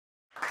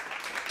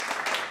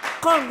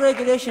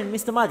Congratulations,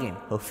 Mr. Magin.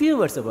 A few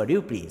words about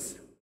you, please.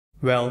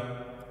 Well,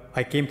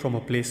 I came from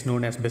a place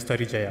known as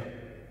Bestarijaya,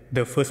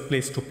 the first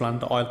place to plant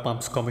the oil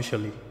palms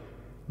commercially.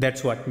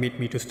 That's what made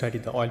me to study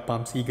the oil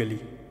palms eagerly.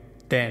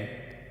 Then,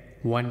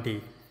 one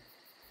day,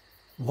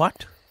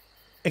 What?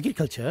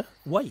 Agriculture?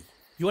 Why?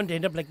 You want to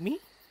end up like me?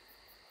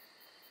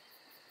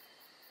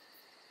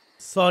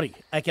 Sorry,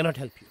 I cannot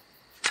help you.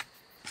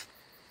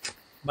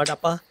 but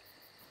Appa,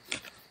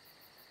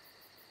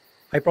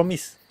 I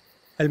promise,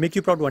 I'll make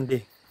you proud one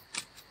day.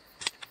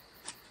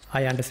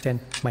 I understand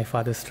my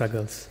father's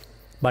struggles,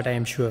 but I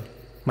am sure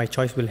my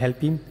choice will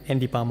help him and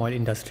the palm oil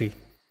industry.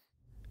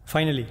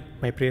 Finally,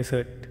 my prayers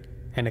heard,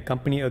 and a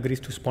company agrees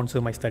to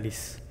sponsor my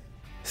studies.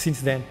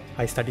 Since then,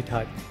 I studied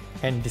hard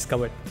and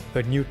discovered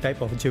a new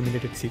type of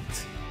germinated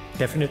seeds.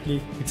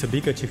 Definitely, it's a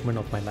big achievement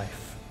of my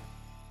life.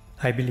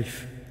 I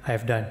believe I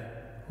have done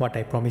what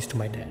I promised to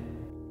my dad.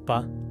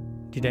 Pa,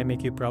 did I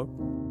make you proud?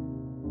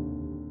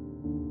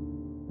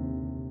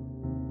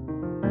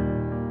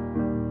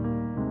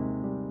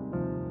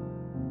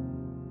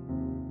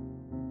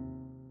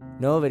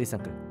 No worries,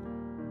 uncle.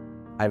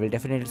 I will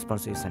definitely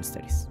sponsor your son's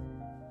studies.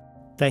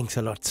 Thanks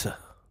a lot, sir.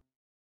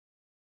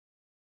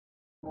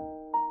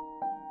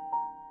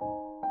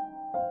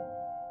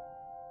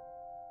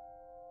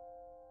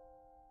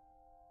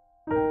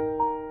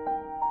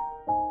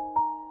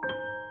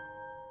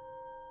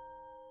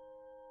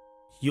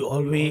 You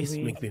always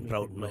make me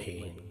proud,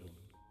 Mahen.